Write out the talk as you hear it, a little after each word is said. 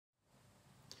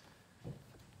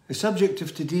The subject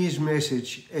of today's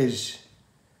message is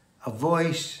a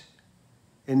voice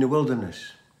in the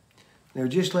wilderness. Now,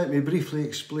 just let me briefly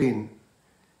explain.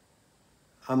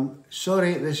 I'm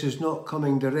sorry this is not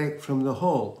coming direct from the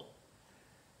hall.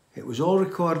 It was all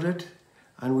recorded,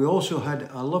 and we also had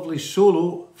a lovely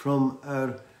solo from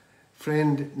our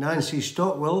friend Nancy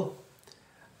Stockwell,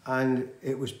 and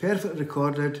it was perfectly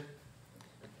recorded,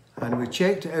 and we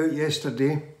checked it out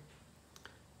yesterday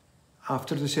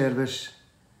after the service,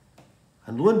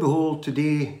 and lo and behold,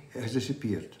 today it has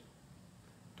disappeared.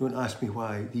 Don't ask me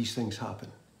why these things happen.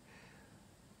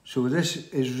 So this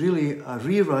is really a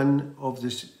rerun of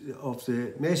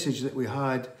the message that we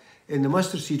had in the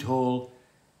Mustard Seed Hall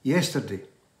yesterday.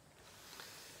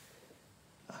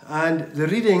 And the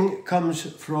reading comes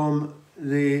from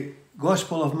the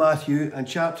Gospel of Matthew and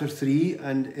chapter 3,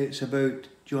 and it's about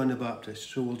John the Baptist.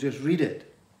 So we'll just read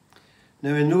it.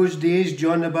 Now in those days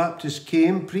John the Baptist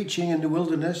came preaching in the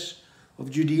wilderness of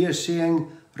Judea,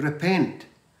 saying, "Repent,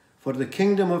 for the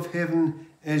kingdom of heaven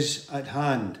is at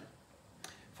hand."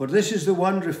 For this is the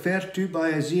one referred to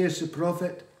by Isaiah the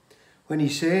prophet when he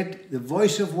said, "The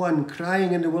voice of one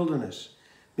crying in the wilderness,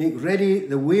 make ready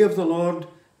the way of the Lord,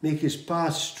 make his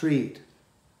path straight."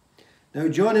 Now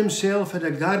John himself had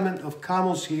a garment of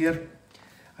camel's hair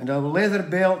and a leather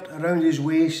belt around his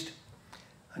waist,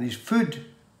 and his food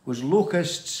was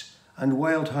locusts and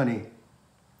wild honey.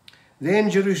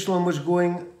 Then Jerusalem was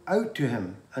going out to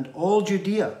him, and all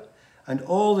Judea and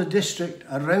all the district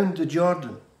around the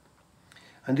Jordan.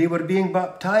 And they were being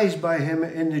baptized by him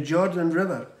in the Jordan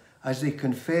River as they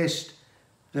confessed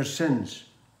their sins.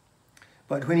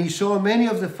 But when he saw many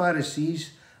of the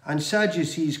Pharisees and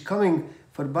Sadducees coming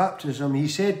for baptism, he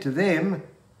said to them,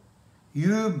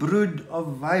 "You brood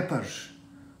of vipers,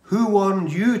 who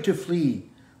warned you to flee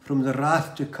from the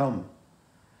wrath to come?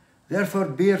 Therefore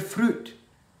bear fruit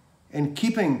in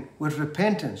keeping with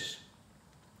repentance.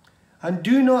 And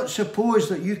do not suppose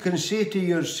that you can say to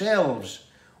yourselves,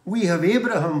 'We have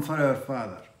Abraham for our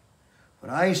father.' For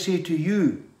I say to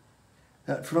you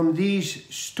that from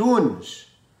these stones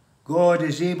God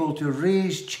is able to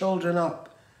raise children up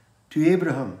to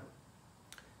Abraham.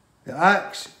 The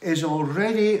axe is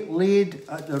already laid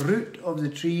at the root of the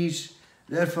trees.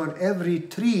 Therefore every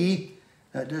tree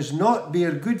that does not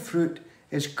bear good fruit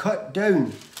is cut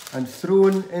down and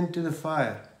thrown into the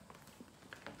fire.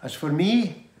 As for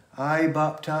me, I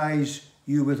baptize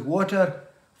you with water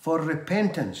for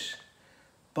repentance,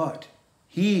 but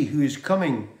he who is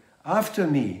coming after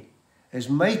me is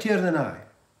mightier than I,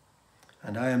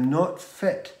 and I am not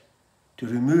fit to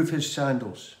remove his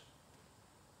sandals.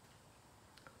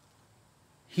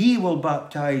 He will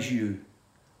baptize you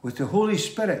with the Holy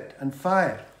Spirit and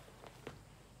fire.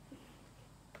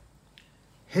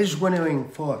 His winnowing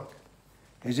fork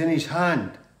is in his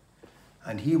hand,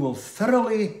 and he will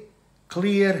thoroughly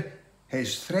clear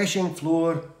his threshing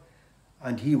floor,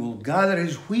 and he will gather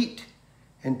his wheat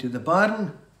into the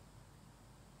barn,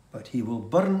 but he will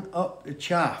burn up the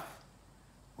chaff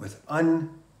with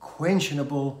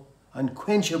unquenchable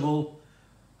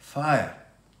fire."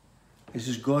 This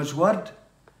is God's word,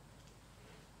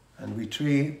 and we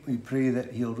pray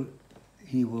that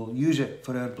he will use it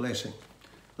for our blessing.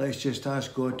 Let's just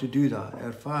ask God to do that.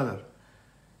 Our Father,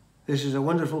 this is a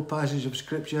wonderful passage of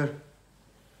Scripture.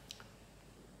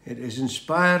 It is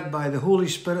inspired by the Holy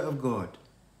Spirit of God.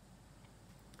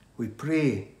 We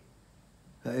pray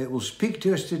that it will speak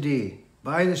to us today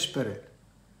by the Spirit.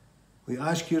 We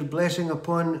ask your blessing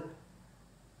upon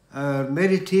our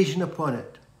meditation upon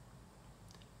it.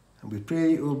 And we pray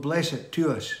that you will bless it to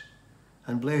us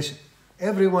and bless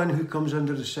everyone who comes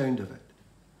under the sound of it.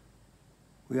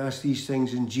 We ask these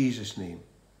things in Jesus' name.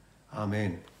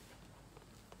 Amen.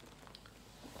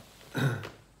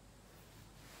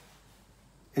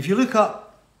 If you look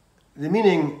up the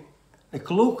meaning, the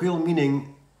colloquial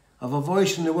meaning of a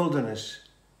voice in the wilderness,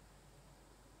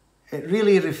 it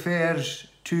really refers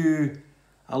to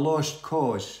a lost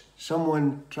cause,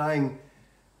 someone trying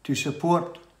to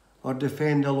support or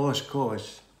defend a lost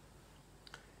cause.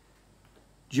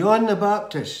 John the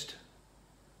Baptist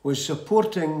was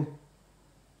supporting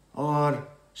or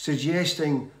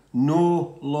suggesting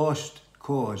no lost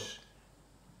cause.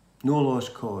 No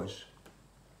lost cause.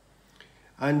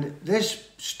 And this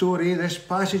story, this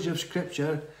passage of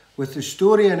Scripture, with the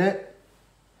story in it,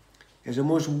 is a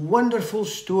most wonderful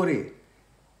story.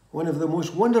 One of the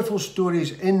most wonderful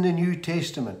stories in the New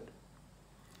Testament.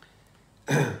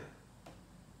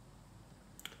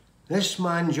 This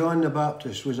man, John the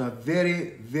Baptist, was a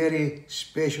very, very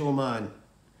special man.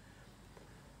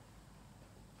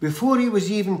 Before he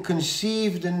was even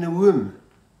conceived in the womb,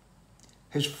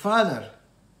 his father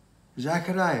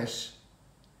Zacharias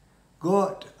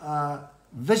got a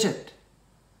visit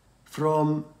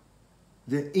from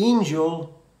the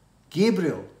angel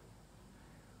Gabriel,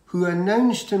 who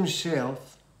announced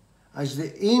himself as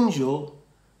the angel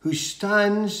who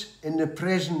stands in the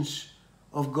presence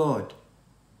of God.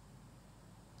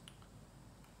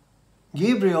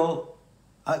 Gabriel,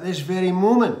 at this very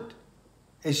moment,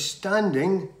 is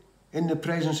standing in the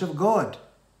presence of God.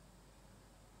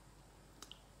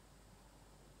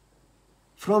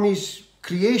 From his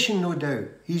creation, no doubt,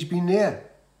 he's been there.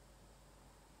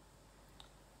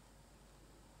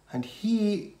 And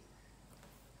he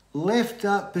left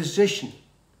that position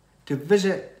to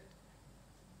visit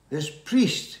this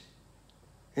priest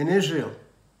in Israel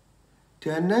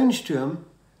to announce to him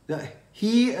that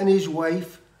he and his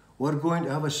wife were going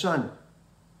to have a son.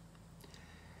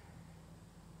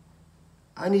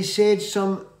 And he said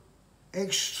some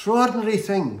extraordinary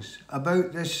things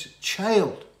about this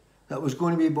child that was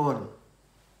going to be born.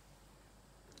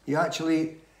 He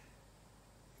actually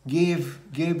gave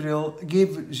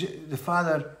the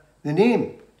father the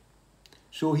name.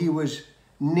 So he was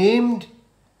named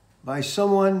by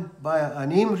someone, by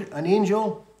an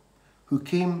angel who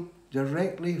came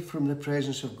directly from the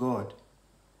presence of God.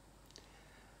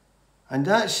 And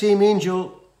that same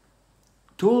angel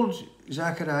told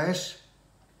Zacharias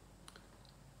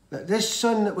that this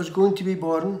son that was going to be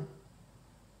born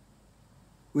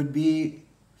would be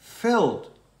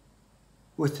filled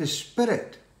with the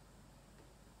Spirit,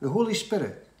 the Holy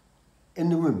Spirit, in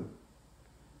the womb.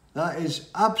 That is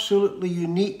absolutely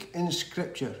unique in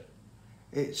Scripture.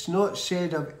 It's not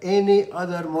said of any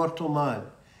other mortal man.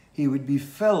 He would be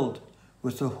filled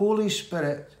with the Holy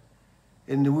Spirit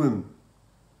in the womb.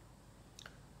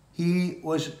 He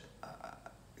was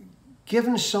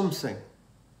given something,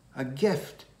 a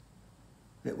gift,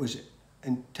 that was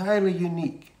entirely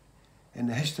unique in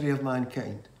the history of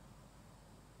mankind.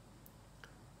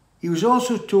 He was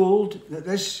also told that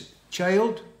this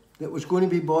child that was going to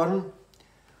be born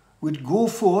would go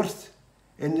forth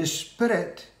in the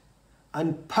spirit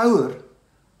and power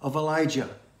of Elijah.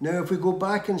 Now, if we go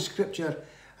back in Scripture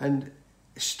and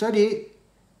study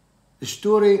the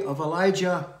story of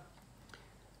Elijah,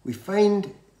 we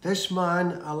find this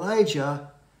man,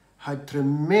 Elijah, had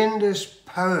tremendous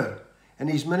power in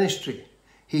his ministry.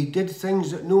 He did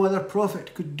things that no other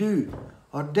prophet could do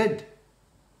or did.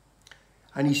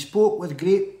 And he spoke with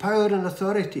great power and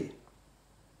authority.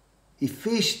 He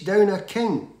faced down a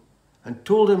king and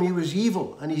told him he was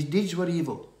evil and his deeds were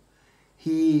evil.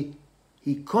 He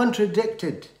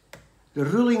contradicted the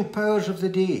ruling powers of the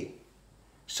day.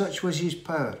 Such was his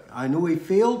power. I know he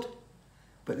failed,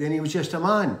 but then he was just a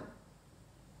man.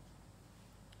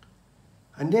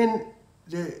 And then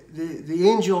the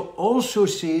angel also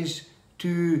says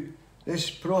to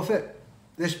this prophet,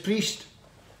 this priest,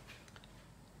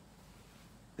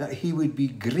 that he would be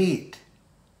great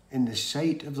in the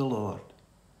sight of the Lord.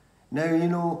 Now, you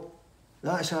know,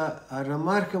 that's a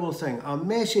remarkable thing, a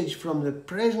message from the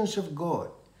presence of God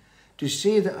to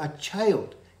say that a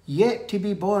child yet to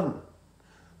be born,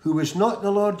 who was not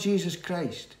the Lord Jesus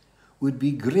Christ, would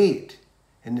be great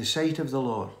in the sight of the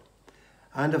Lord.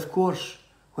 And of course,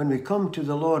 when we come to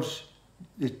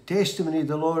the testimony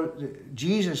the Lord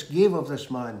Jesus gave of this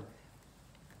man,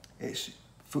 it's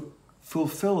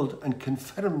fulfilled and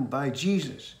confirmed by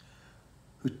Jesus,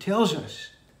 who tells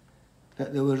us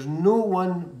that there was no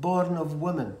one born of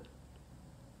woman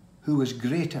who was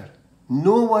greater.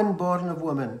 No one born of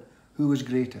woman who was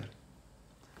greater.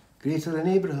 Greater than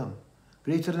Abraham,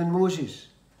 greater than Moses,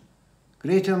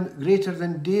 greater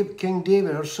than King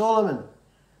David or Solomon.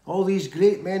 All these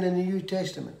great men in the New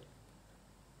Testament.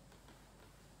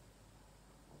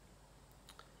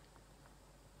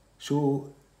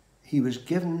 So he was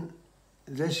given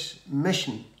this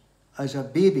mission as a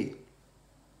baby.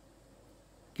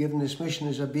 Given this mission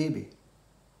as a baby.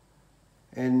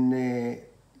 In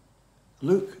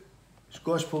Luke's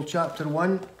Gospel, chapter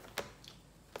 1,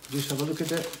 just have a look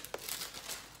at it.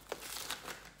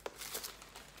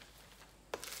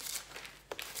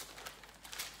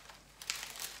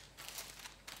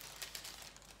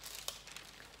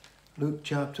 Luke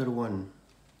chapter 1,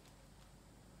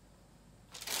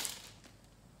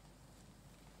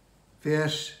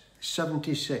 verse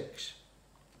 76.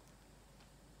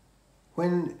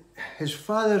 When his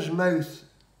father's mouth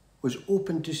was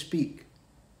open to speak,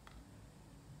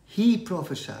 he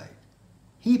prophesied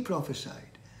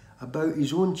about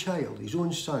his own child, his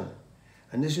own son.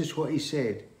 And this is what he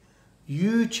said: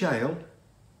 "You, child,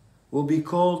 will be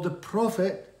called the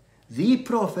prophet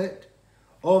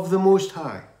of the Most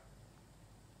High.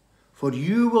 For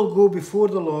you will go before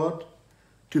the Lord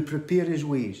to prepare his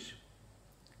ways."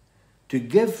 to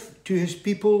give to his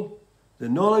people the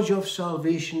knowledge of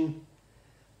salvation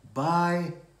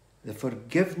by the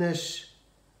forgiveness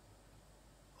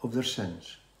of their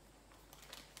sins.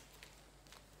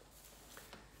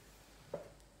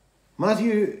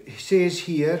 Matthew says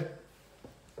here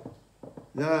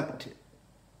that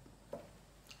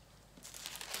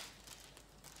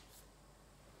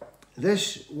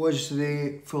this was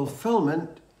the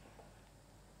fulfillment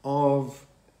of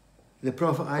the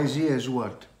prophet Isaiah's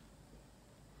word.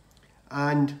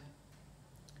 And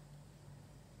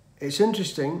it's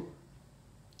interesting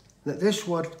that this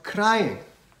word crying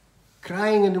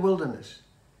in the wilderness,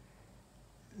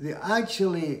 the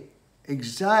actually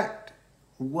exact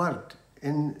word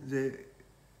in the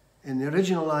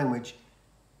original language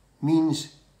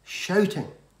means shouting.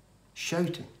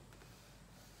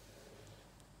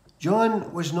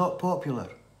 John was not popular.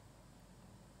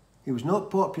 He was not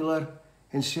popular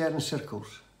in certain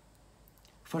circles.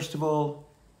 First of all,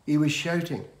 he was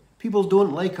shouting. People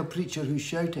don't like a preacher who's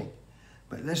shouting,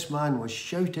 but this man was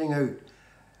shouting out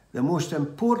the most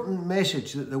important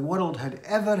message that the world had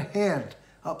ever heard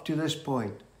up to this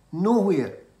point.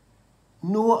 Nowhere,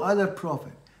 no other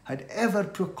prophet had ever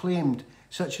proclaimed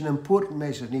such an important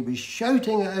message, and he was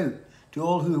shouting it out to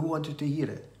all who wanted to hear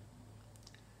it.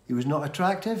 He was not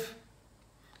attractive,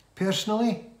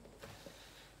 personally.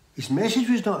 His message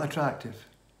was not attractive.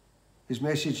 His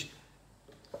message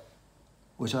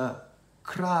was a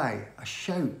cry, a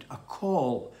shout, a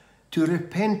call to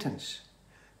repentance.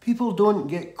 People don't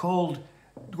get told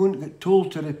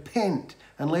to repent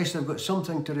unless they've got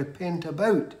something to repent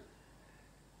about.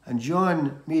 And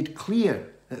John made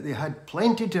clear that they had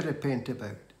plenty to repent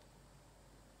about.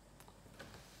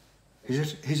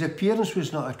 His appearance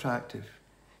was not attractive.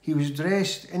 He was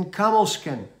dressed in camel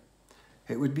skin.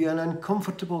 It would be an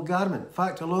uncomfortable garment. In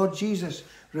fact, the Lord Jesus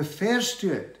refers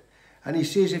to it. And he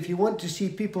says, if you want to see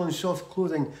people in soft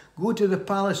clothing, go to the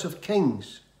palace of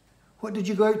kings. What did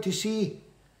you go out to see?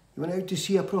 You went out to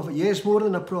see a prophet. Yes, more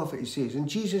than a prophet, he says. And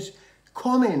Jesus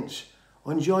comments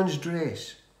on John's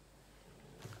dress.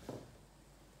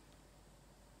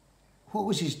 What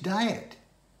was his diet?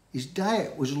 His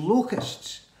diet was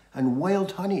locusts and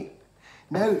wild honey.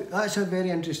 Now, that's a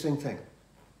very interesting thing.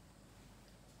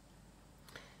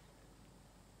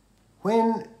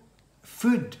 When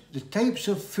food, the types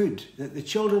of food that the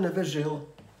children of Israel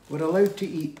were allowed to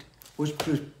eat was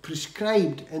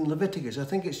prescribed in Leviticus, I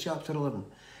think it's chapter 11.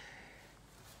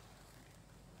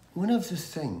 One of the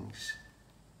things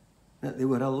that they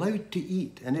were allowed to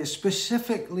eat, and it's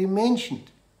specifically mentioned,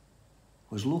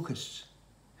 was locusts.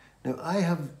 Now, I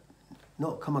have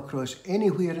not come across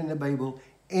anywhere in the Bible,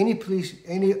 any place,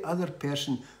 any other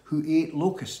person who ate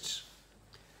locusts.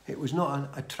 It was not an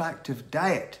attractive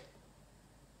diet.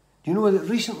 Do you know that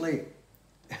recently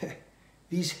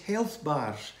these health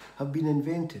bars have been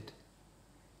invented?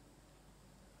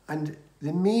 And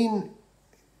the main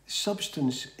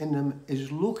substance in them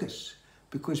is locusts,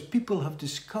 because people have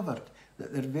discovered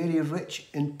that they're very rich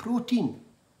in protein.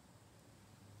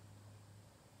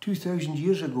 2,000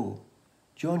 years ago,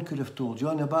 John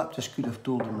the Baptist could have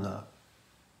told them that.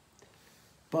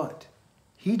 But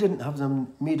he didn't have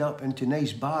them made up into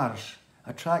nice bars,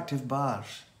 attractive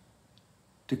bars,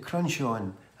 to crunch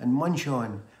on and munch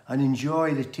on and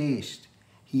enjoy the taste.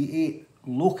 He ate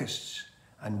locusts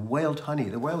and wild honey.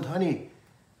 The wild honey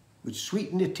would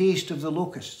sweeten the taste of the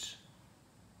locusts.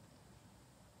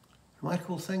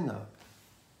 Remarkable thing, that.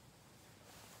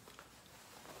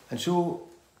 And so,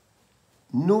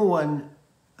 no one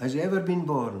has ever been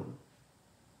born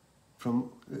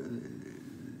from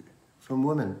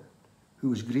women who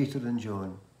was greater than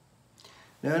John.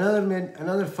 Now,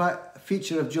 another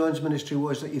feature of John's ministry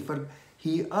was that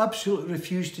he absolutely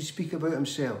refused to speak about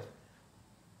himself.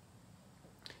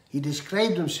 He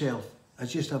described himself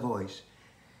as just a voice.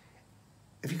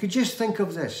 If you could just think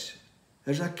of this,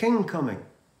 there's a king coming,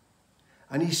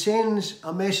 and he sends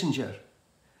a messenger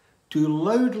to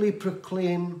loudly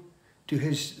proclaim to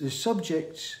the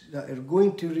subjects that are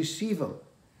going to receive him,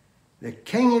 the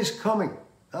king is coming.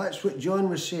 That's what John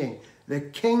was saying. The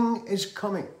king is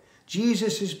coming.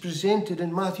 Jesus is presented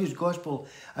in Matthew's Gospel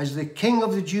as the King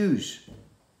of the Jews.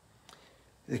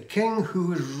 The king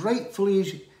who is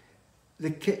rightfully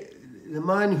the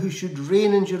man who should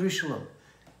reign in Jerusalem.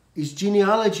 His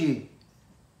genealogy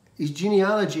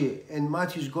in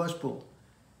Matthew's Gospel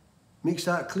makes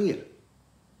that clear.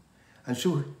 And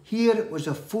so here was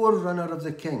a forerunner of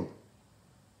the king.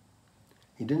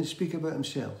 He didn't speak about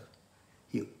himself.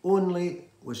 He only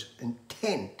was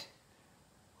intent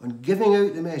on giving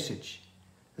out the message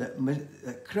that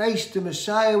Christ, the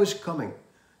Messiah, was coming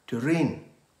to reign.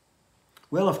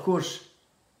 Well, of course,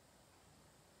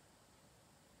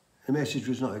 the message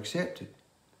was not accepted.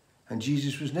 And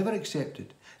Jesus was never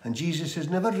accepted. And Jesus has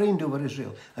never reigned over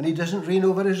Israel. And he doesn't reign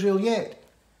over Israel yet.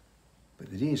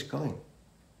 But the day is coming.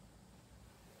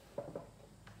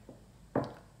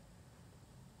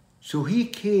 So he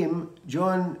came,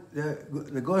 John,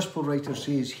 the gospel writer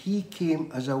says, he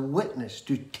came as a witness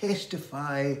to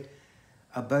testify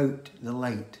about the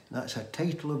light. That's a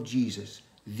title of Jesus,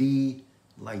 the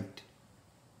light.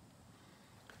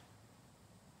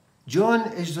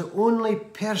 John is the only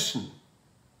person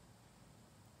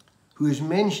who is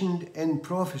mentioned in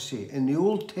prophecy in the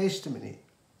Old Testament,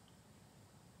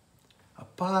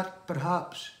 apart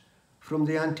perhaps from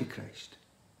the Antichrist.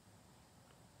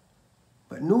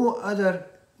 But no other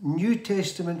New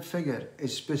Testament figure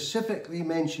is specifically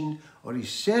mentioned, or his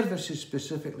service is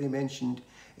specifically mentioned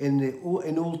in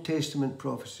Old Testament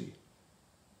prophecy.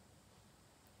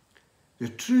 The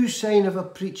true sign of a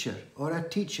preacher or a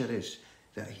teacher is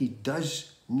that he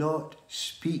does not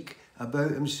speak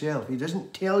about himself. He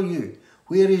doesn't tell you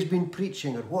where he's been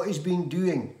preaching or what he's been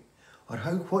doing or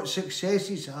what success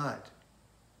he's had.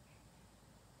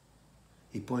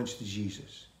 He points to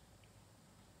Jesus.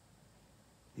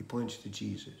 He points to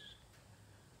Jesus.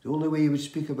 The only way he would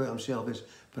speak about himself is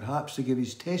perhaps to give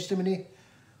his testimony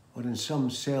or in some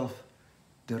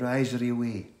self-derisory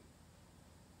way.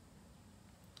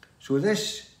 So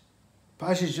this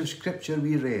passage of Scripture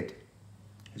we read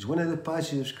is one of the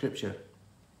passages of Scripture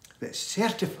that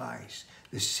certifies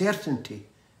the certainty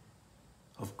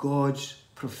of God's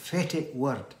prophetic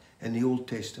word in the Old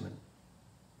Testament.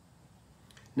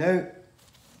 Now,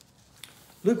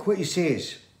 look what he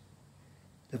says.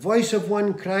 The voice of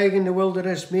one crying in the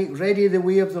wilderness, make ready the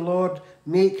way of the Lord,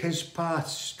 make his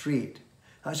paths straight.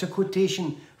 That's a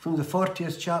quotation from the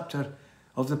 40th chapter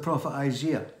of the prophet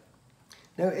Isaiah.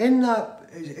 Now in that,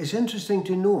 it's interesting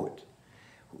to note,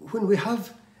 when we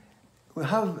have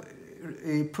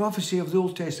a prophecy of the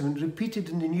Old Testament repeated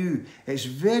in the New, it's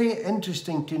very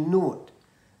interesting to note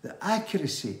the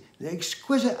accuracy, the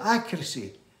exquisite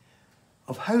accuracy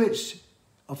of how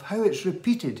it's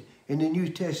repeated in the New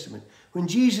Testament. When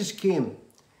Jesus came,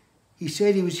 he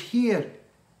said he was here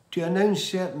to announce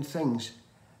certain things,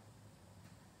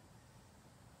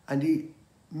 and he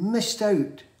missed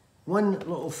out one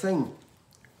little thing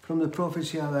from the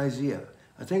prophecy of Isaiah.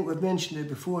 I think we've mentioned it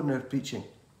before in our preaching.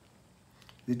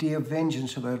 The day of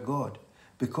vengeance of our God.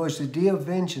 Because the day of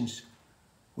vengeance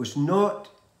was not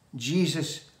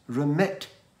Jesus' remit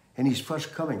in his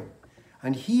first coming.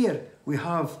 And here we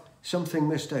have something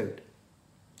missed out.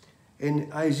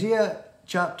 In Isaiah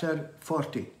chapter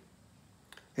 40,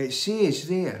 it says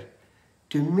there,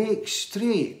 to make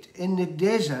straight in the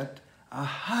desert a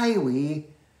highway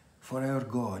for our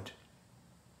God.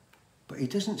 But he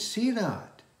doesn't say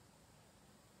that.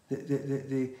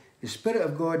 The Spirit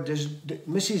of God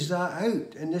misses that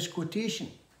out in this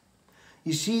quotation.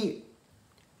 You see,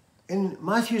 in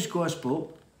Matthew's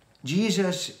Gospel,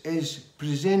 Jesus is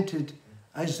presented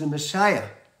as the Messiah,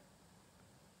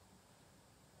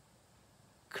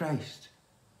 Christ.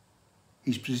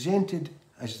 He's presented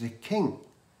as the King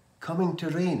coming to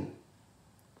reign.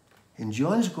 In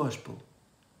John's Gospel,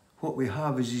 what we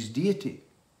have is his deity.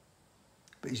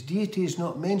 But his deity is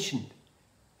not mentioned.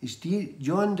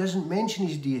 John doesn't mention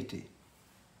his deity.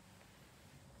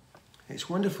 It's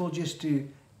wonderful just to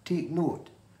take note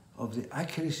of the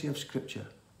accuracy of Scripture.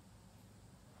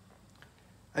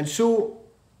 And so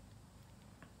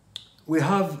we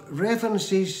have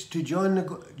references to John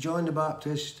the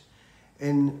Baptist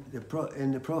in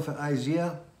the prophet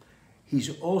Isaiah.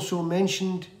 He's also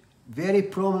mentioned very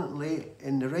prominently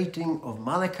in the writing of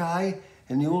Malachi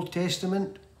in the Old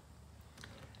Testament.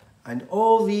 And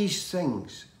all these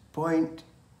things point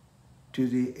to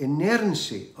the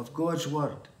inerrancy of God's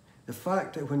word. The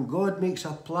fact that when God makes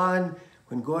a plan,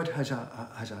 when God has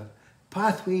a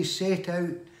pathway set out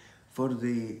for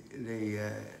the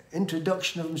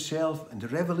introduction of himself and the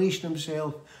revelation of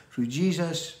himself through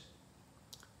Jesus,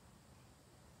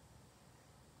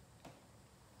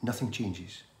 nothing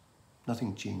changes.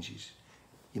 Nothing changes.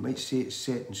 You might say it's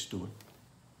set in stone.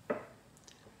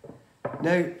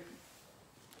 Now,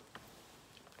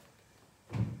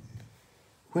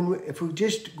 if we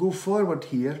just go forward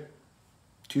here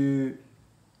to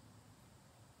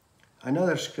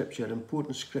another scripture,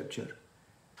 important scripture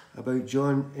about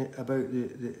John, about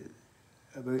the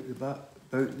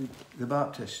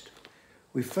Baptist,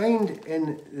 we find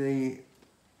in the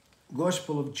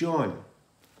Gospel of John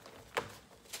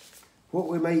what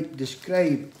we might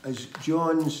describe as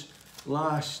John's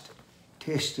last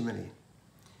testimony.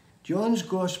 John's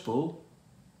Gospel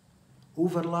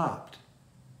overlapped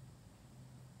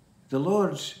the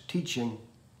Lord's teaching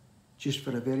just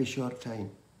for a very short time.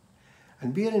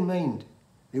 And bear in mind,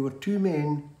 they were two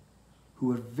men who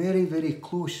were very, very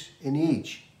close in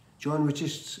age. John was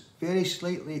just very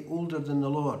slightly older than the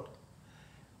Lord.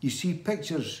 You see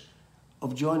pictures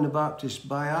of John the Baptist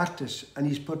by artists, and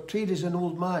he's portrayed as an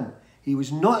old man. He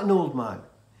was not an old man.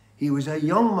 He was a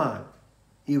young man.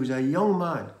 He was a young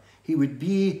man. He would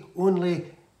be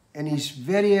only in his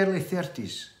very early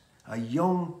 30s, a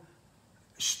young,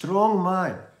 strong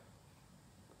man.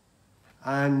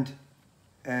 And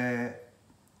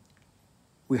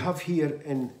we have here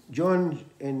in John,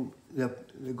 in the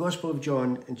Gospel of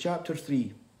John, in chapter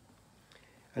 3,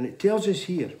 and it tells us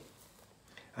here,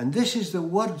 and this is the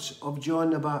words of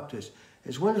John the Baptist.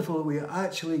 It's wonderful we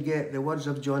actually get the words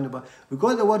of John the Baptist. We've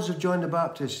got the words of John the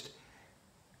Baptist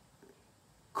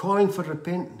calling for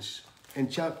repentance in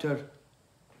chapter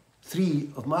 3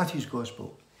 of Matthew's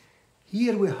Gospel.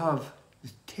 Here we have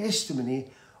the testimony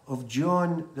of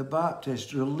John the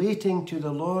Baptist relating to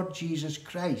the Lord Jesus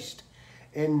Christ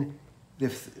in the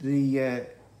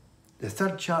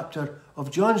third chapter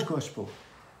of John's Gospel.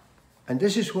 And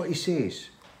this is what he says.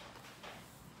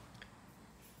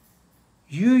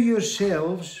 You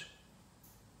yourselves,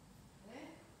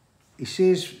 he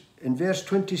says in verse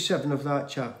 27 of that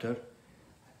chapter,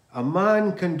 a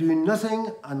man can do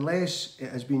nothing unless it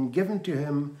has been given to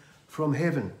him from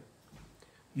heaven.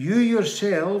 You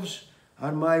yourselves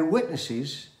are my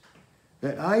witnesses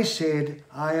that I said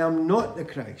I am not the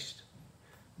Christ,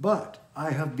 but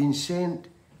I have been sent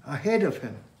ahead of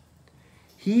him.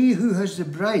 He who has the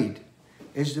bride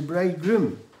is the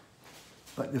bridegroom,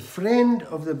 but the friend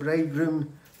of the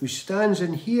bridegroom who stands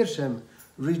and hears him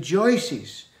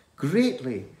rejoices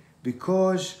greatly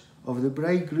because of the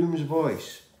bridegroom's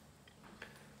voice.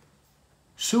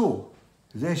 So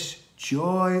this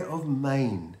joy of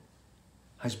mine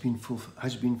has been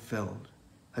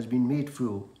made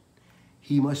full.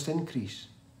 He must increase,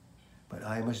 but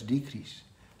I must decrease.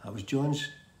 That was John's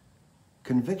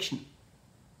conviction.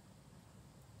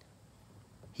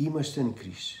 He must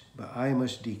increase, but I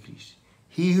must decrease.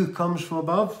 He who comes from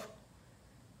above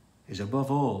is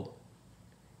above all.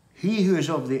 He who is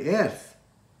of the earth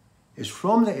is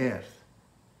from the earth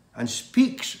and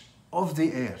speaks of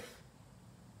the earth.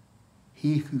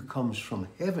 He who comes from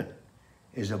heaven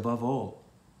is above all.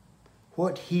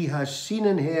 What he has seen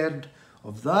and heard,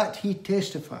 of that he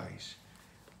testifies,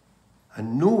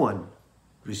 and no one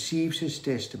receives his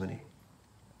testimony.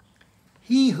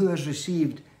 He who has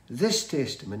received this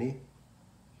testimony,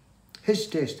 his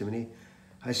testimony,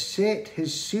 has set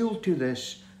his seal to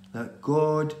this, that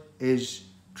God is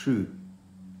true.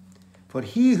 For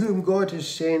he whom God has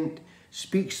sent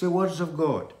speaks the words of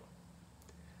God,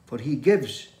 for he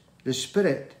gives the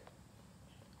Spirit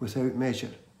without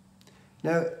measure.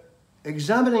 Now,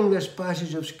 examining this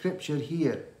passage of Scripture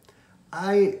here,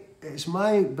 it's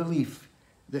my belief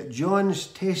that John's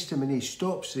testimony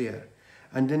stops there,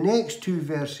 and the next two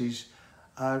verses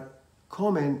are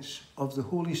comments of the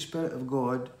Holy Spirit of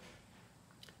God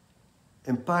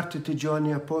imparted to John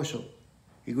the Apostle.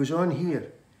 He goes on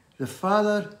here, the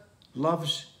Father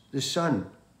loves the Son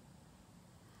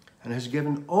and has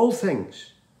given all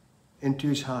things into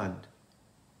his hand.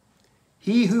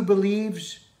 He who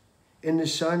believes in the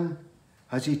Son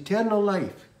has eternal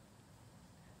life,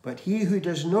 but he who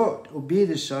does not obey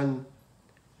the Son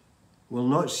will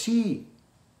not see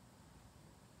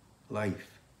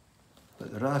life,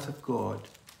 but the wrath of God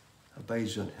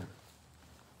abides on him.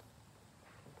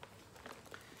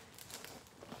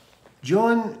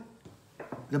 John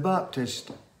the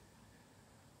Baptist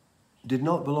did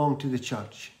not belong to the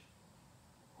church,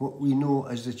 what we know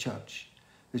as the church.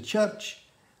 The church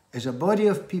is a body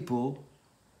of people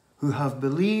who have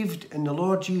believed in the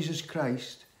Lord Jesus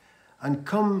Christ and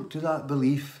come to that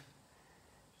belief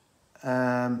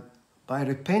by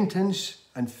repentance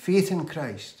and faith in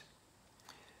Christ.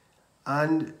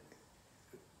 And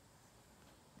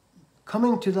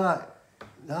coming to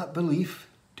that belief,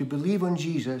 to believe on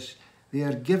Jesus, they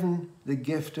are given the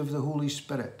gift of the Holy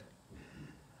Spirit.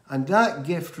 And that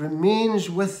gift remains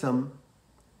with them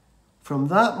from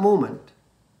that moment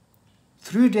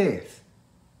through death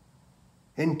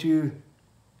into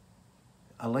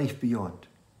a life beyond.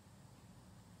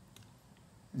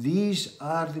 These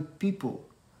are the people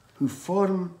who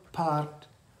form part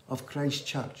of Christ's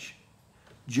church.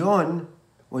 John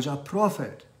was a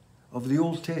prophet of the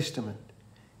Old Testament.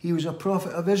 He was a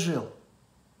prophet of Israel.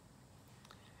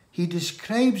 He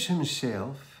describes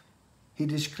himself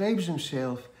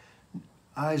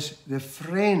as the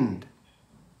friend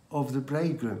of the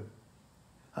bridegroom.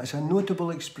 That's a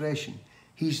notable expression.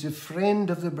 He's the friend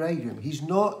of the bridegroom.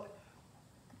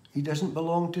 He doesn't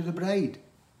belong to the bride.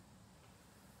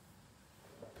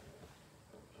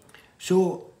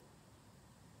 So,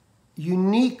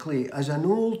 uniquely, as an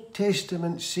Old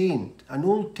Testament saint, an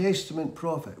Old Testament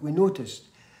prophet, we noticed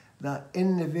that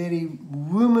in the very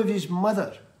womb of his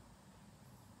mother,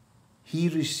 he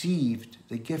received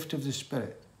the gift of the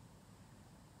Spirit.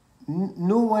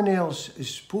 No one else is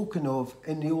spoken of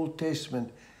in the Old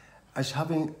Testament as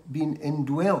having been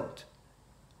indwelt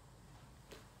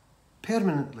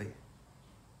permanently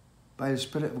by the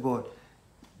Spirit of God.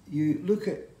 You look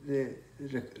at the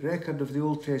record of the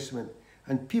Old Testament,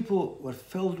 and people were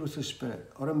filled with the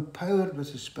Spirit or empowered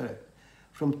with the Spirit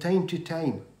from time to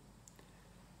time.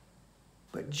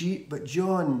 But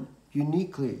John,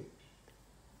 uniquely,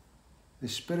 the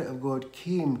Spirit of God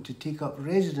came to take up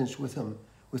residence within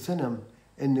him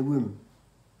in the womb.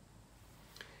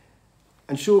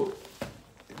 And so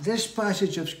this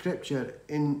passage of Scripture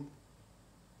in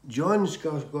John's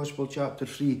Gospel, chapter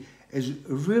 3, is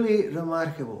really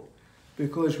remarkable,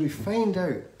 because we find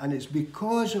out, and it's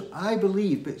because of, I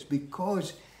believe, it's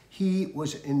because he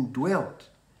was indwelt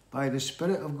by the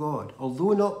Spirit of God,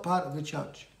 although not part of the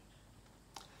church.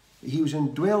 He was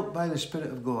indwelt by the Spirit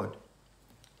of God.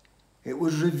 It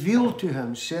was revealed to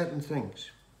him certain things.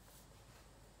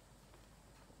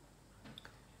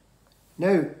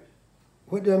 Now,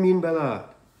 what do I mean by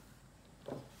that?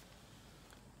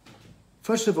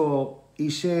 First of all, he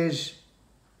says,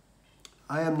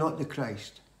 I am not the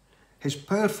Christ. His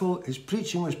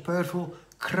preaching was powerful.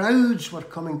 Crowds were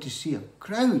coming to see him.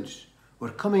 Crowds were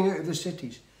coming out of the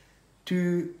cities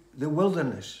to the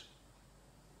wilderness.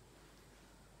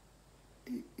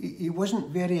 He wasn't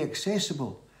very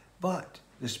accessible, but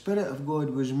the Spirit of God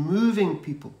was moving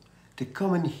people to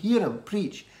come and hear him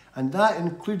preach, and that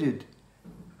included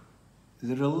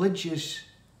the religious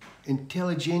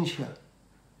intelligentsia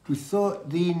who thought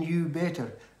they knew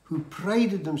better, who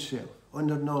prided themselves on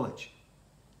their knowledge.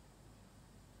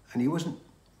 And he wasn't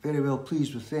very well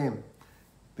pleased with them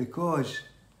because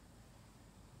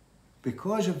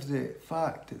of the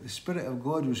fact that the Spirit of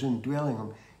God was indwelling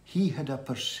him. He had a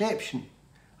perception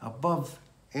above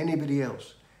anybody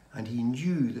else, and he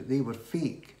knew that they were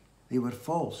fake, they were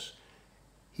false.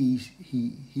 He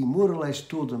more or less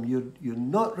told them, you're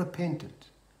not repentant.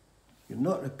 You're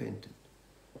not repentant.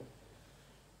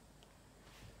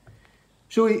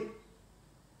 So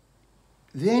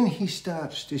then he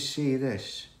starts to say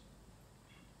this.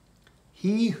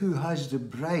 He who has the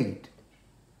bride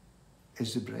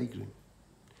is the bridegroom.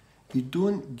 You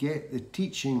don't get the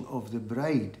teaching of the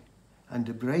bride and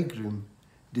the bridegroom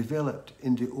developed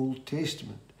in the Old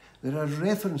Testament. There are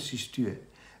references to it.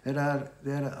 There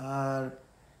are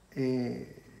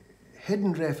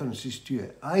hidden references to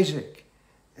it. Isaac,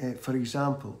 for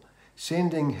example,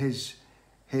 sending his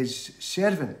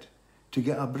servant to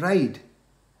get a bride.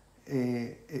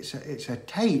 It's a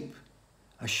type,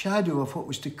 a shadow of what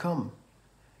was to come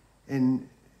in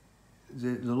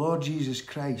the Lord Jesus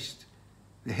Christ,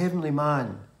 the heavenly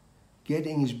man,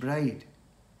 getting his bride.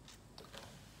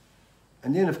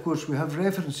 And then, of course, we have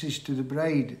references to the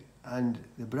bride and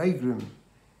the bridegroom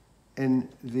in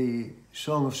the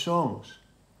Song of Songs.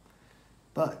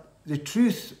 But the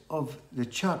truth of the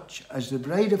church as the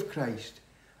bride of Christ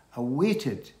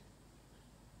awaited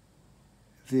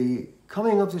the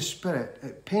coming of the Spirit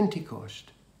at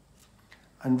Pentecost,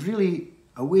 and really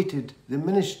awaited the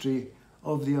ministry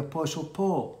of the Apostle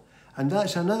Paul. And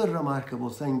that's another remarkable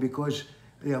thing, because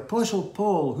the Apostle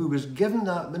Paul, who was given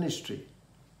that ministry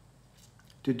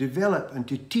to develop and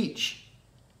to teach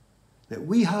that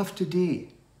we have today,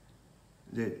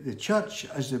 the church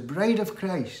as the bride of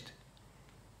Christ,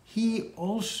 he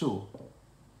also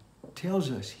tells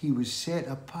us he was set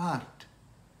apart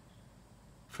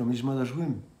from his mother's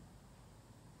womb.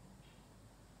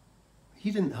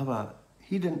 He didn't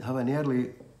have an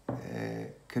early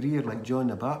career like John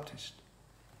the Baptist.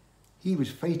 He was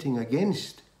fighting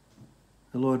against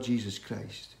the Lord Jesus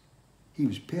Christ. He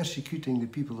was persecuting the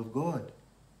people of God.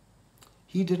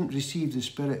 He didn't receive the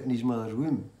Spirit in his mother's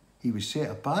womb. He was set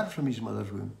apart from his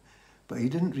mother's womb, but he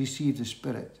didn't receive the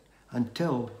Spirit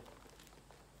until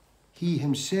he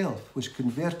himself was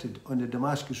converted on the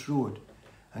Damascus Road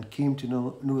and came to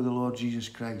know the Lord Jesus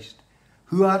Christ.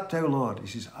 Who art thou, Lord? He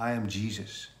says, I am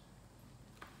Jesus.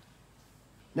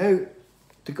 Now,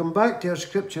 to come back to our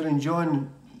scripture in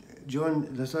John,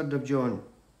 the 3rd of John,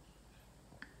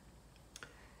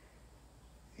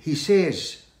 he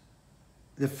says,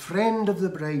 the friend of the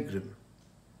bridegroom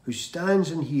who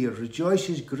stands in here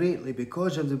rejoices greatly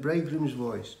because of the bridegroom's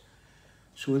voice.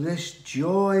 So this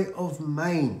joy of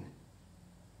mine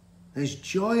has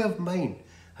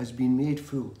been made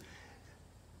full.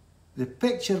 The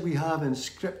picture we have in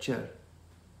Scripture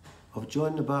of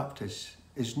John the Baptist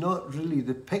is not really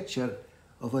the picture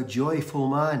of a joyful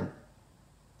man.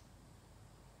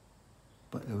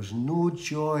 But there was no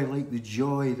joy like the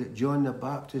joy that John the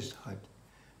Baptist had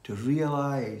to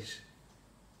realise,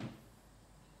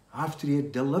 after he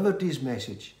had delivered his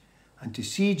message, and to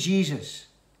see Jesus,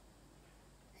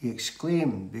 he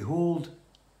exclaimed, "Behold,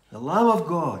 the Lamb of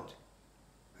God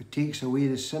who takes away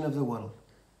the sin of the world."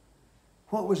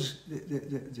 What was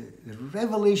the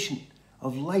revelation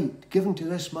of light given to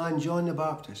this man, John the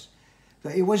Baptist?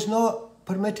 That he was not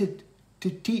permitted to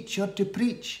teach or to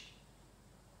preach.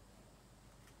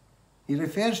 He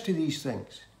refers to these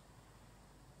things.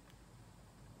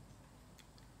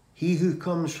 He who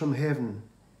comes from heaven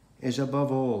is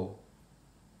above all.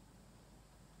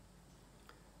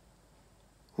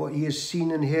 What he has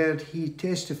seen and heard, he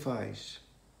testifies.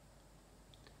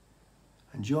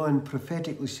 And John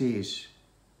prophetically says,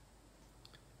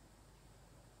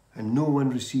 and no one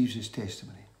receives his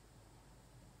testimony.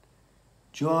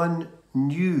 John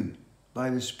knew by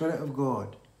the Spirit of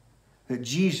God that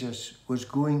Jesus was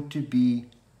going to be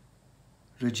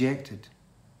rejected.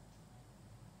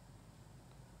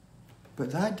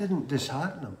 But that didn't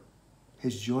dishearten him.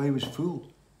 His joy was full.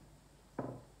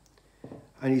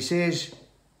 And he says,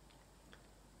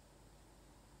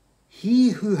 he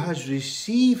who has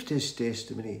received his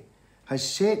testimony has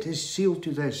set his seal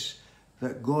to this,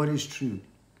 that God is true.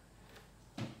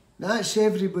 That's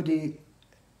everybody.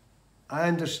 I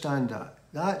understand that.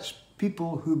 That's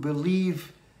people who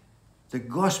believe the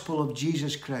gospel of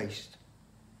Jesus Christ.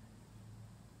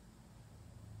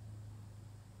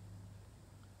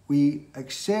 We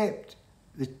accept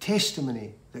the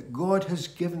testimony that God has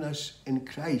given us in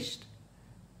Christ.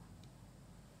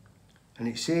 And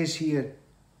it says here,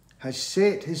 has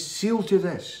set his seal to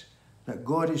this, that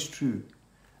God is true.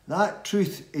 That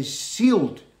truth is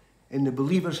sealed in the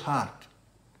believer's heart.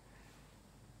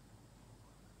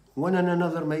 One and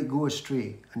another might go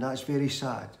astray, and that's very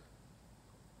sad.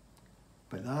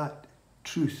 But that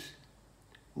truth,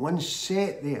 once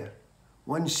set there,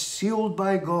 once sealed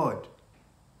by God,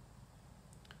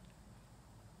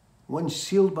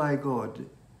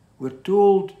 we're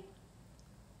told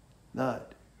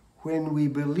that when we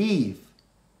believe,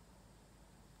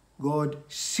 God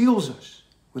seals us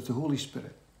with the Holy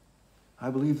Spirit. I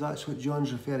believe that's what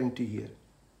John's referring to here.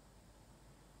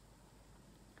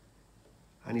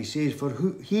 And he says, for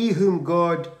he whom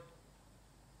God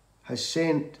has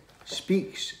sent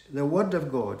speaks the word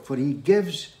of God, for he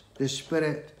gives the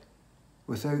Spirit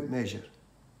without measure.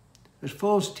 There's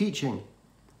false teaching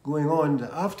going on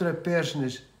that after a person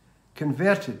is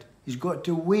converted, he's got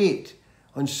to wait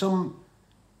on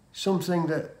something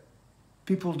that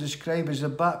people describe as the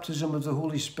baptism of the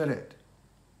Holy Spirit.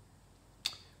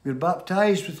 We're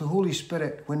baptized with the Holy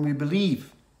Spirit when we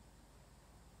believe.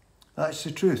 That's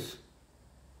the truth.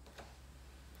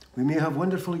 We may have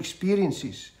wonderful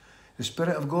experiences. The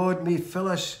Spirit of God may fill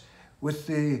us with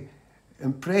the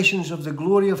impressions of the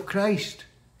glory of Christ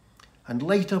and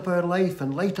light up our life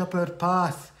and light up our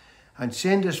path and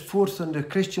send us forth on the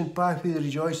Christian pathway of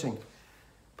rejoicing.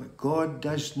 But God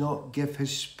does not give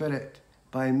his Spirit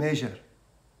by measure.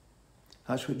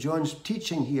 That's what John's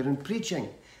teaching here and preaching.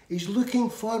 He's looking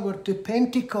forward to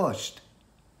Pentecost.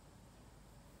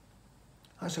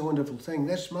 That's a wonderful thing.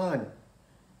 This man,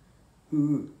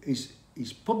 who is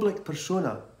his public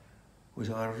persona, was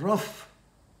a rough,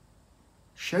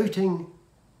 shouting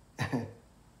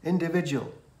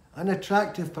individual,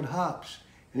 unattractive perhaps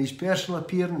in his personal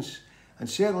appearance, and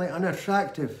certainly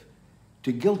unattractive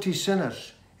to guilty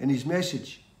sinners in his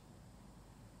message.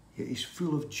 Yet he's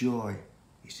full of joy.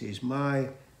 He says,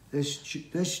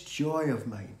 this joy of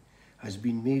mine has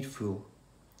been made full.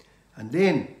 And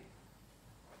then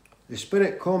the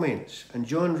Spirit comments, and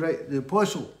John, the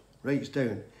Apostle, writes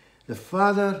down, the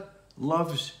Father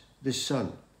loves the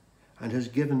Son and has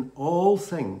given all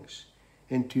things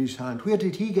into his hand. Where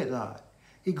did he get that?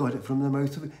 He got it from the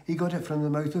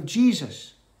mouth of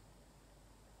Jesus.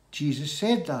 Jesus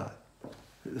said that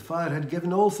the Father had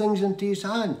given all things into his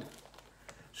hand.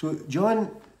 So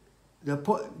John,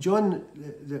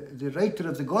 the writer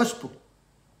of the Gospel,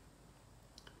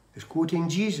 is quoting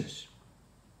Jesus.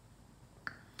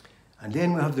 And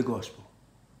then we have the Gospel.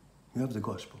 We have the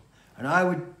Gospel. And I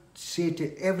would say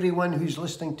to everyone who's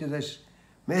listening to this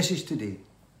message today,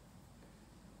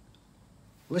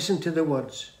 listen to the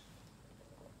words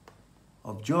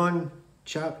of John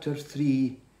chapter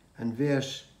 3 and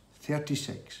verse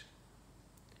 36.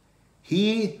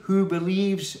 He who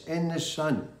believes in the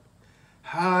Son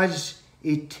has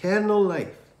eternal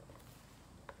life,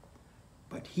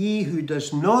 but he who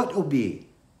does not obey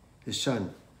the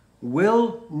Son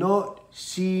will not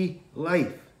see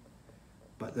life,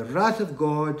 but the wrath of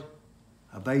God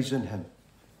abides on him.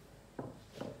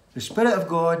 The Spirit of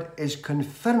God is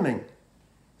confirming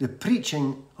the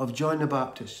preaching of John the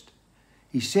Baptist.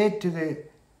 He said to the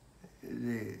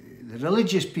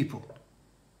religious people,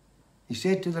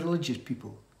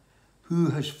 who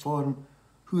has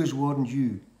warned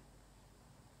you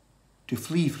to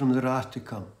flee from the wrath to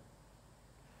come?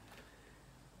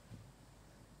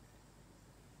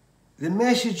 The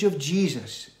message of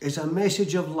Jesus is a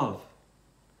message of love.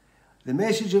 The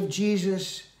message of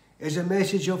Jesus is a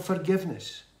message of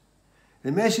forgiveness.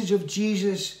 The message of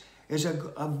Jesus is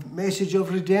a message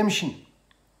of redemption.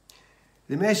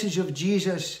 The message of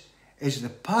Jesus is the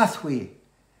pathway,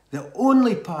 the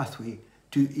only pathway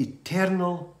to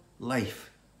eternal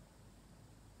life.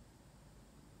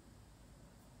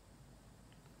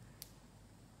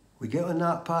 We get on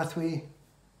that pathway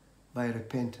by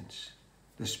repentance.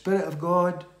 The Spirit of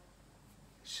God's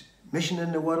mission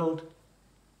in the world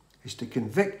is to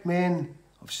convict men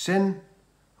of sin,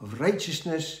 of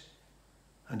righteousness,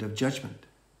 and of judgment.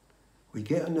 We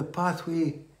get on the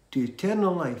pathway to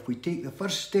eternal life. We take the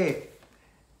first step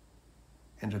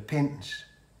in repentance,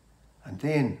 and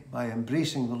then by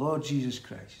embracing the Lord Jesus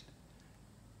Christ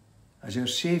as our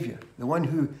Saviour, the one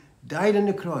who died on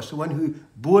the cross, the one who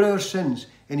bore our sins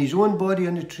in his own body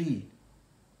on the tree,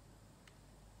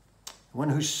 the one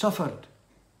who suffered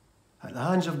at the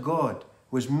hands of God,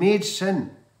 was made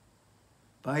sin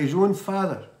by his own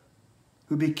Father,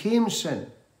 who became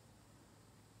sin,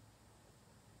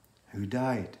 who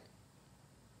died,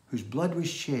 whose blood was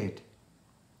shed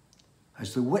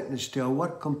as the witness to a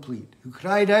work complete, who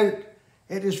cried out,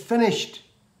 "It is finished."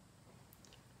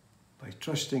 By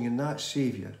trusting in that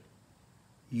Saviour,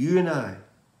 you and I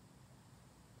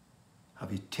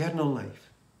have eternal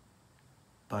life.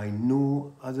 By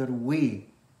no other way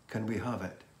can we have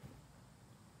it.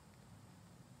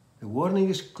 The warning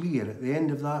is clear at the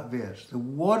end of that verse. The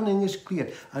warning is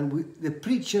clear, and the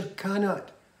preacher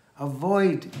cannot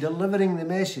avoid delivering the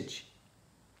message.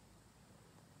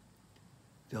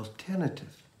 The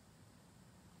alternative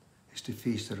is to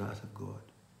face the wrath of God.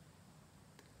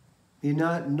 May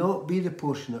that not be the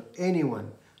portion of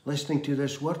anyone listening to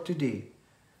this word today,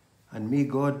 and may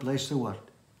God bless the word.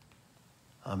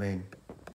 Amen.